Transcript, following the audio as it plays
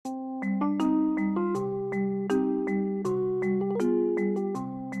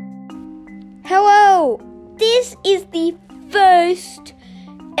this is the first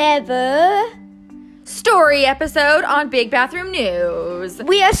ever story episode on Big Bathroom News.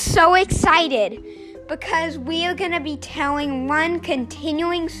 We are so excited because we are going to be telling one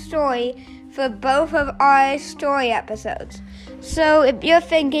continuing story for both of our story episodes. So if you're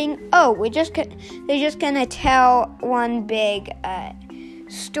thinking, they're just going to tell one big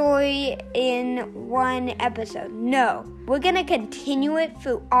story in one episode. No, we're going to continue it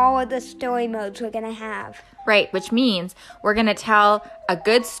through all of the story modes we're going to have. Right, which means we're going to tell a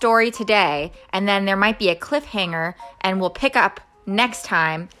good story today, and then there might be a cliffhanger, and we'll pick up next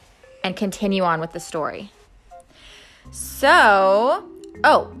time and continue on with the story. So,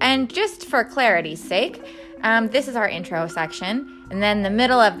 and just for clarity's sake, this is our intro section. And then the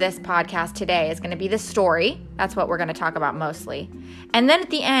middle of this podcast today is going to be the story. That's what we're going to talk about mostly. And then at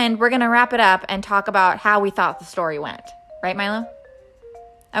the end, we're going to wrap it up and talk about how we thought the story went. Right, Milo?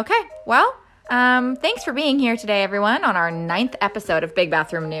 Okay, well, thanks for being here today, everyone, on our 9th episode of Big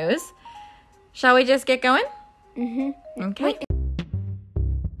Bathroom News. Shall we just get going? Mm-hmm. Okay. Wait.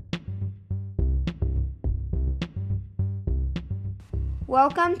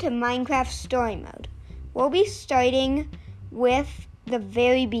 Welcome to Minecraft Story Mode. We'll be starting with the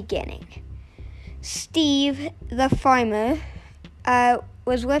very beginning. Steve, the farmer,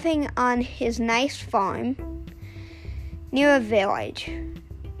 was living on his nice farm near a village.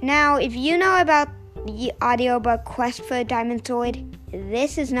 Now, if you know about the audiobook Quest for a Diamond Sword,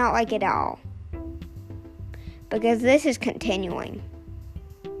 this is not like it at all, because this is continuing.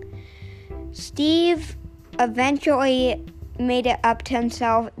 Steve eventually made it up to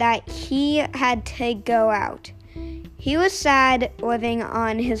himself that he had to go out. He was sad living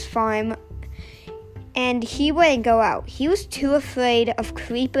on his farm, and he wouldn't go out. He was too afraid of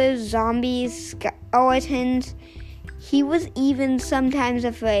creepers, zombies, skeletons. He was even sometimes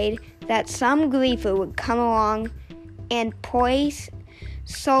afraid that some griefer would come along and place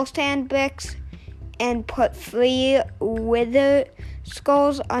soul sand bricks and put 3 wither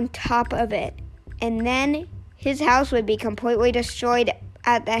skulls on top of it, and then his house would be completely destroyed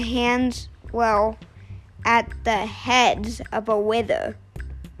at the heads of a wither.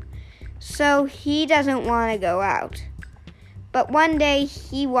 So he doesn't want to go out. But one day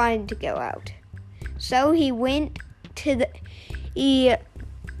he wanted to go out. So he went to the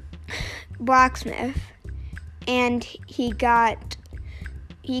blacksmith, and he got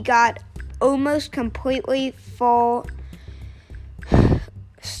almost completely full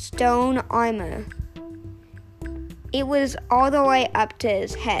stone armor. It was all the way up to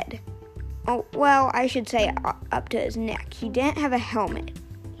his head. Oh, well, I should say up to his neck. He didn't have a helmet.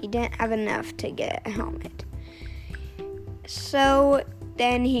 He didn't have enough to get a helmet. So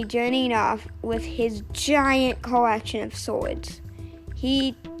then he journeyed off with his giant collection of swords.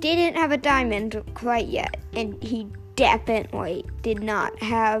 He didn't have a diamond quite yet, and he definitely did not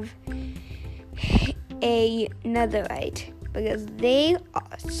have a netherite, because they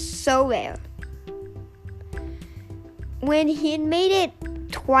are so rare. When he had made it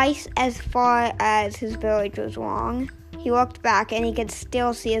twice as far as his village was long, he looked back and he could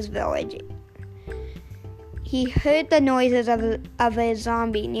still see his village. He heard the noises of a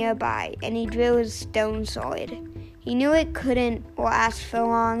zombie nearby, and he drew his stone sword. He knew it couldn't last for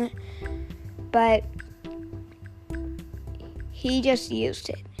long, but he just used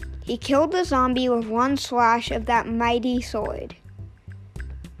it. He killed the zombie with one slash of that mighty sword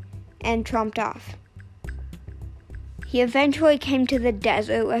and trumped off. He eventually came to the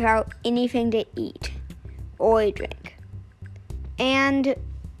desert without anything to eat or drink. And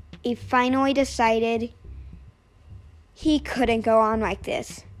he finally decided he couldn't go on like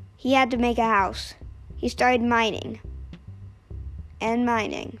this. He had to make a house. He started mining. And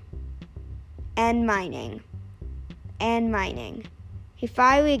mining. And mining. And mining. He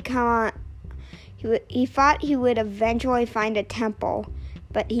finally he thought he would eventually find a temple,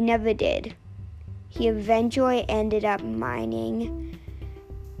 but he never did. He eventually ended up mining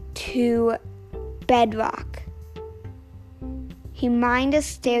to bedrock. He mined a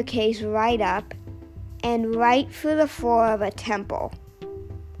staircase right up and right through the floor of a temple.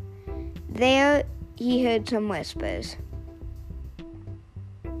 There, he heard some whispers.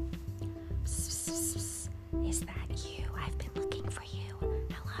 Psst. Is that you? I've been looking for you.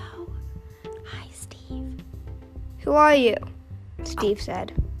 Hello. Hi, Steve. Who are you? Steve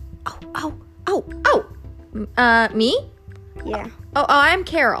said. Me? Yeah. I'm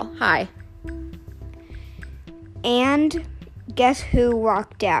Carol. Hi. And guess who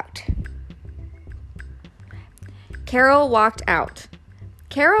walked out? Carol walked out.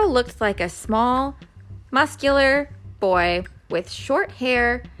 Carol looked like a small, muscular boy with short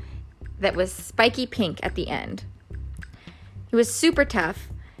hair that was spiky pink at the end. He was super tough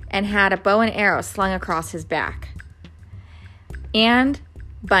and had a bow and arrow slung across his back. And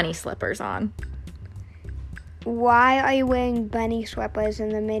bunny slippers on. Why are you wearing bunny slippers in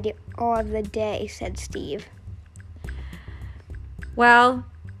the middle of the day? Said Steve. Well,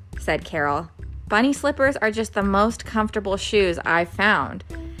 said Carol, bunny slippers are just the most comfortable shoes I've found.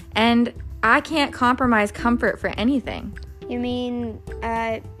 And I can't compromise comfort for anything. You mean,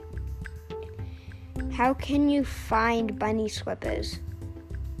 how can you find bunny slippers?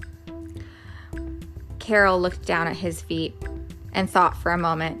 Carol looked down at his feet and thought for a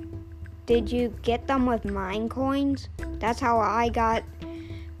moment. Did you get them with mine coins? That's how I got,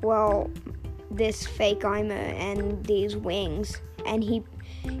 this fake armor and these wings. And he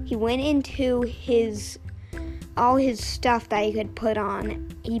went into all his stuff that he could put on.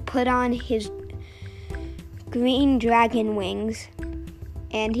 He put on his green dragon wings,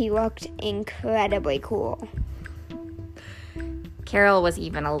 and he looked incredibly cool. Carol was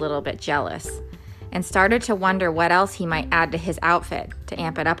even a little bit jealous and started to wonder what else he might add to his outfit to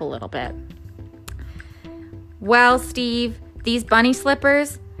amp it up a little bit. Well, Steve, these bunny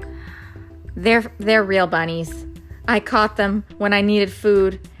slippers, they're real bunnies. I caught them when I needed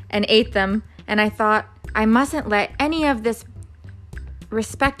food and ate them, and I thought I mustn't let any of this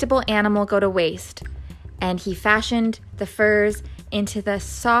respectable animal go to waste. And he fashioned the furs into the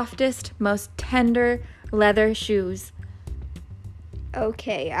softest, most tender leather shoes.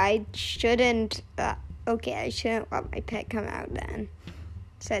 Okay, I shouldn't let my pet come out then,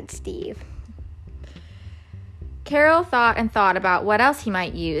 said Steve. Carol thought and thought about what else he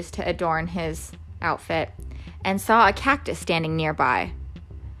might use to adorn his outfit and saw a cactus standing nearby.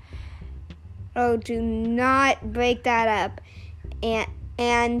 Oh, do not break that up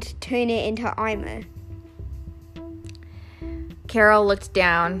and turn it into armor. Carol looked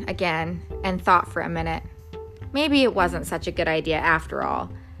down again and thought for a minute. Maybe it wasn't such a good idea after all.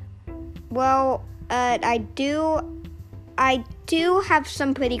 Well, I do have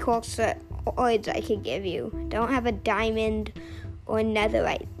some pretty cool swords I could give you. Don't have a diamond or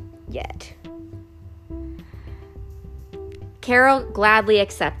netherite yet. Carol gladly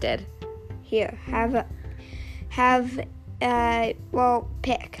accepted. Here,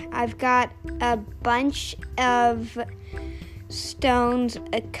 pick. I've got a bunch of stones,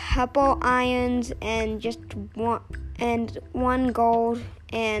 a couple irons, and just one gold,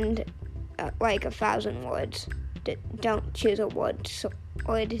 and 1,000 woods. Don't choose a wood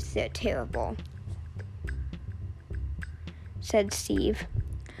sword, they're terrible, said Steve.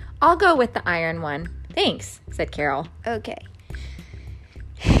 I'll go with the iron one. Thanks, said Carol. Okay.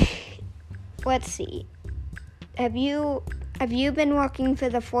 Let's see. Have you been looking for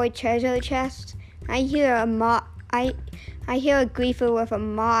the 4 treasure chests? I hear a griefer with a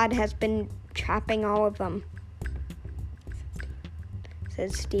mod has been trapping all of them,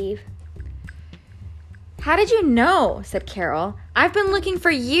 said Steve. How did you know? Said Carol. I've been looking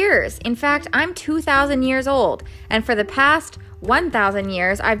for years. In fact, I'm 2,000 years old, and for the past 1,000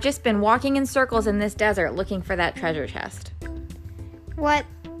 years, I've just been walking in circles in this desert looking for that treasure chest. What?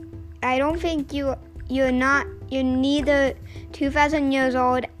 I don't think you're neither 2,000 years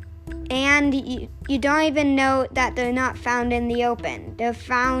old, and you don't even know that they're not found in the open. They're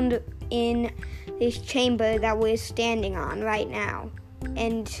found in this chamber that we're standing on right now.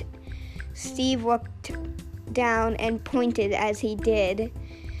 And Steve looked down and pointed as he did.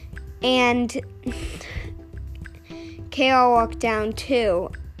 And Carol looked down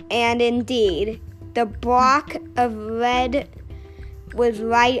too. And indeed, the block of red was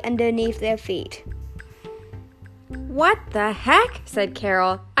right underneath their feet. What the heck? Said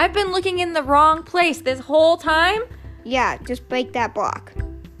Carol. I've been looking in the wrong place this whole time? Yeah, just break that block.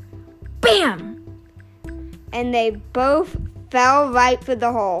 Bam! And they both fell right for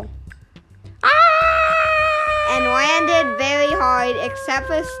the hole. Ah! And landed very hard, except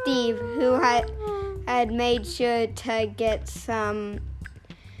for Steve, who had made sure to get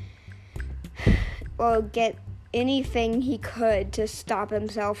get anything he could to stop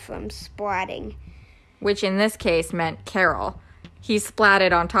himself from splatting. Which in this case meant Carol. He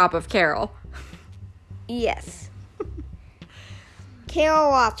splatted on top of Carol. Yes.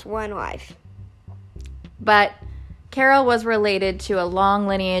 Carol lost one life. But Carol was related to a long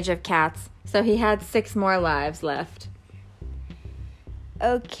lineage of cats, so he had 6 more lives left.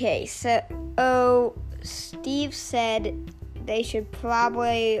 Okay, so Steve said they should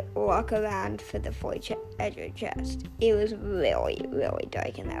probably walk around for the 4 treasure chest. It was really, really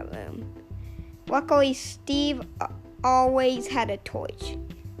dark in that room. Luckily, Steve always had a torch.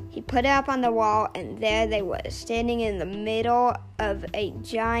 He put it up on the wall, and there they were, standing in the middle of a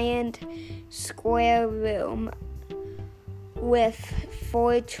giant square room with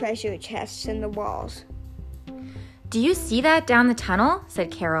 4 treasure chests in the walls. "Do you see that down the tunnel?" said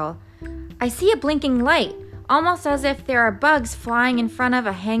Carol. "I see a blinking light, almost as if there are bugs flying in front of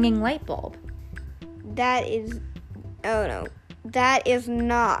a hanging light bulb." That is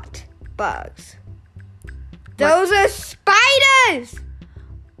not bugs. Those are spiders!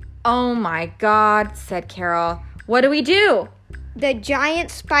 "Oh my God," said Carol. "What do we do?" The giant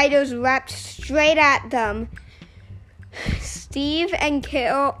spiders leapt straight at them. Steve and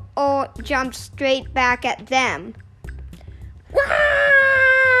Carol jumped straight back at them.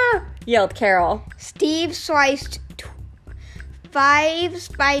 "Wah!" yelled Carol. Steve sliced 5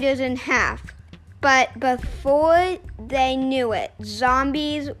 spiders in half, but before they knew it,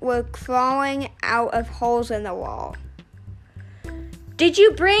 zombies were crawling out of holes in the wall. "Did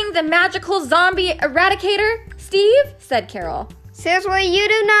you bring the magical zombie eradicator, Steve?" said Carol. Seriously, you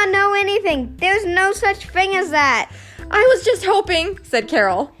do not know anything. There's no such thing as that. "I was just hoping," said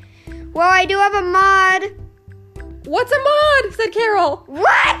Carol. Well, I do have a mod. "What's a mod?" said Carol.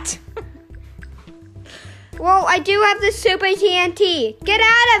 What? Well, I do have the Super TNT. Get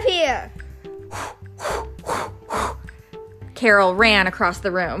out of here. Carol ran across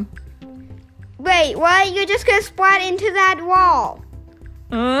the room. Wait, what? You're just gonna splat into that wall.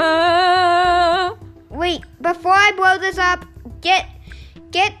 Wait, before I blow this up, get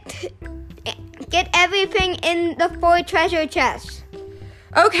everything in the 4 treasure chests.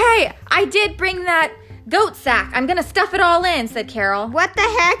 "Okay, I did bring that goat sack. I'm gonna stuff it all in," said Carol. What the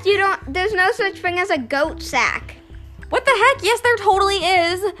heck? There's no such thing as a goat sack. "What the heck? Yes, there totally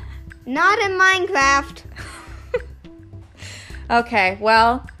is." Not in Minecraft. Okay,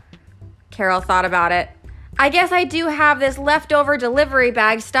 well, Carol thought about it. "I guess I do have this leftover delivery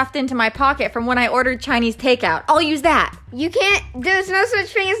bag stuffed into my pocket from when I ordered Chinese takeout. I'll use that." You can't, there's no such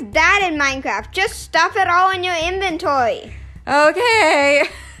thing as that in Minecraft. Just stuff it all in your inventory. Okay.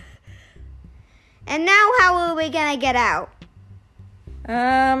 And now how are we gonna get out?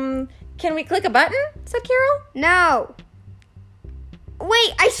 Can we click a button? Said Carol. No.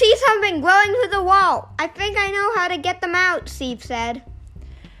 Wait, I see something glowing through the wall. I think I know how to get them out, Steve said.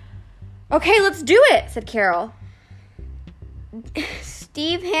 Okay, let's do it, said Carol.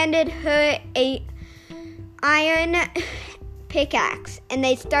 Steve handed her a iron pickaxe, and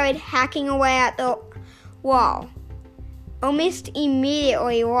they started hacking away at the wall. Almost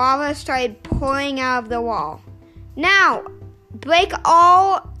immediately, lava started pouring out of the wall. Now, break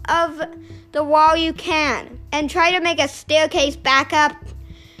all of the wall you can, and try to make a staircase back up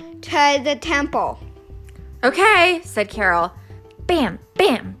to the temple. Okay, said Carol. Bam,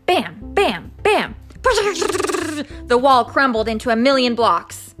 bam, bam, bam, bam. The wall crumbled into 1,000,000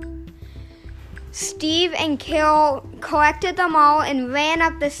 blocks. Steve and Carol collected them all and ran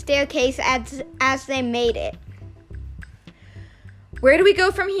up the staircase as they made it. Where do we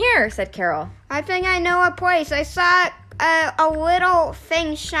go from here? Said Carol. I think I know a place. I saw a little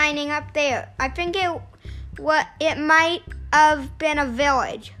thing shining up there. I think it might have been a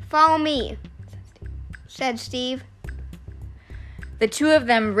village. Follow me, said Steve. The two of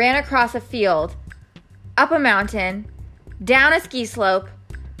them ran across a field, up a mountain, down a ski slope,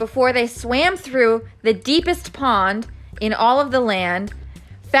 before they swam through the deepest pond in all of the land,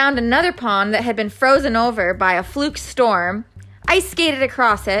 found another pond that had been frozen over by a fluke storm, ice skated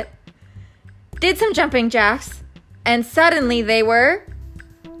across it, did some jumping jacks, and suddenly they were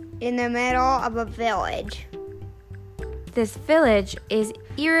in the middle of a village. This village is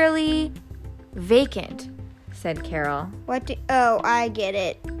eerily vacant, said Carol. Oh, I get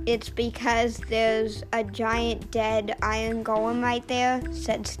it. It's because there's a giant dead iron golem right there,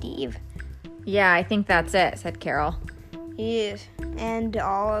 said Steve. Yeah, I think that's it, said Carol. Yes, and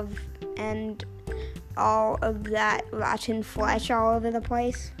all of that rotten flesh all over the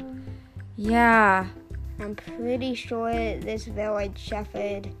place. Yeah. I'm pretty sure this village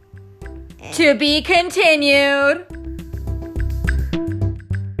suffered. To be continued.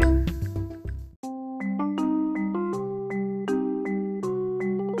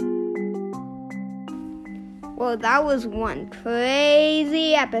 Well, that was one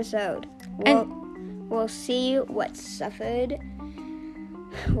crazy episode. We'll see what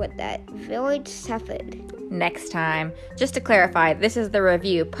that village suffered. Next time. Just to clarify, this is the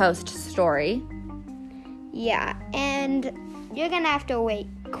review post-story. Yeah, and you're going to have to wait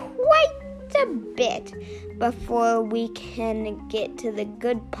quite a bit before we can get to the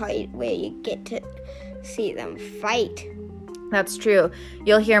good part where you get to see them fight. That's true.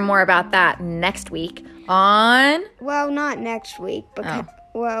 You'll hear more about that next week on... Well, not next week,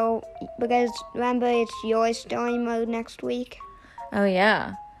 Well, because remember, it's your story mode next week. Oh,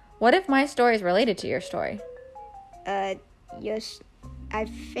 yeah. What if my story is related to your story? Yes, I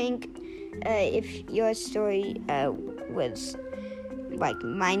think if your story was like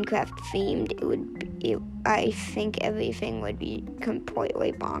Minecraft themed, I think everything would be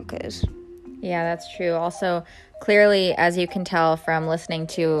completely bonkers. Yeah, that's true. Also, clearly, as you can tell from listening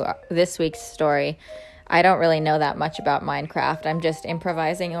to this week's story, I don't really know that much about Minecraft. I'm just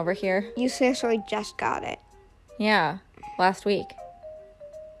improvising over here. You seriously just got it. Yeah, last week.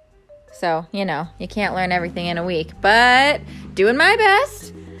 So, you can't learn everything in a week, but doing my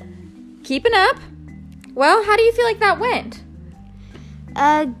best, keeping up. Well, how do you feel like that went?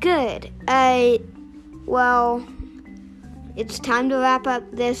 Good. Well, it's time to wrap up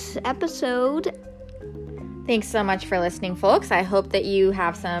this episode. Thanks so much for listening, folks. I hope that you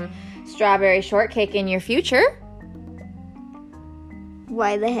have some strawberry shortcake in your future.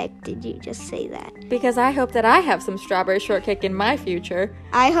 Why the heck did you just say that? Because I hope that I have some strawberry shortcake in my future.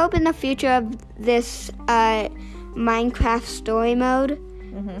 I hope in the future of this Minecraft story mode,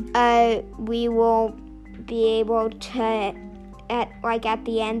 we will be able to, at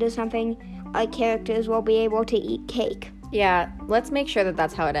the end or something, our characters will be able to eat cake. Yeah, let's make sure that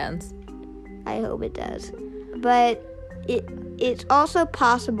that's how it ends. I hope it does. But it's also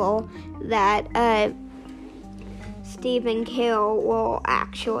possible that Steve and Carol will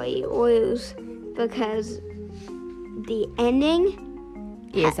actually lose because the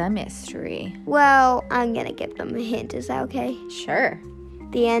ending is a mystery. Well, I'm going to give them a hint. Is that okay? Sure.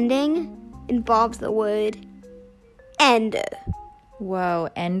 The ending involves the word Ender. Whoa,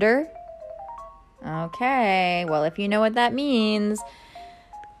 Ender? Okay, well, if you know what that means.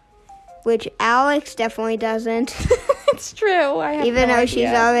 Which Alex definitely doesn't. It's true. I have Even no though idea. she's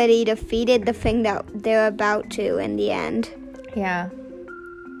already defeated the thing that they're about to in the end. Yeah.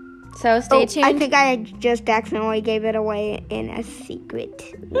 So stay tuned. I think I just accidentally gave it away in a secret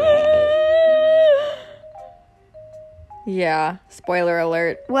way. Yeah. Spoiler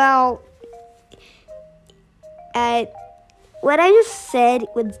alert. Well, what I just said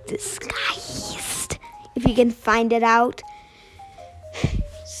was disguised. If you can find it out.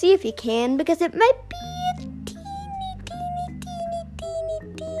 See if you can, because it might be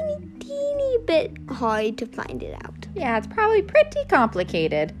a teeny bit hard to find it out. Yeah, it's probably pretty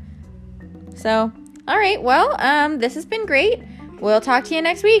complicated. So, all right. Well, this has been great. We'll talk to you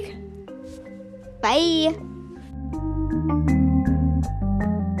next week. Bye.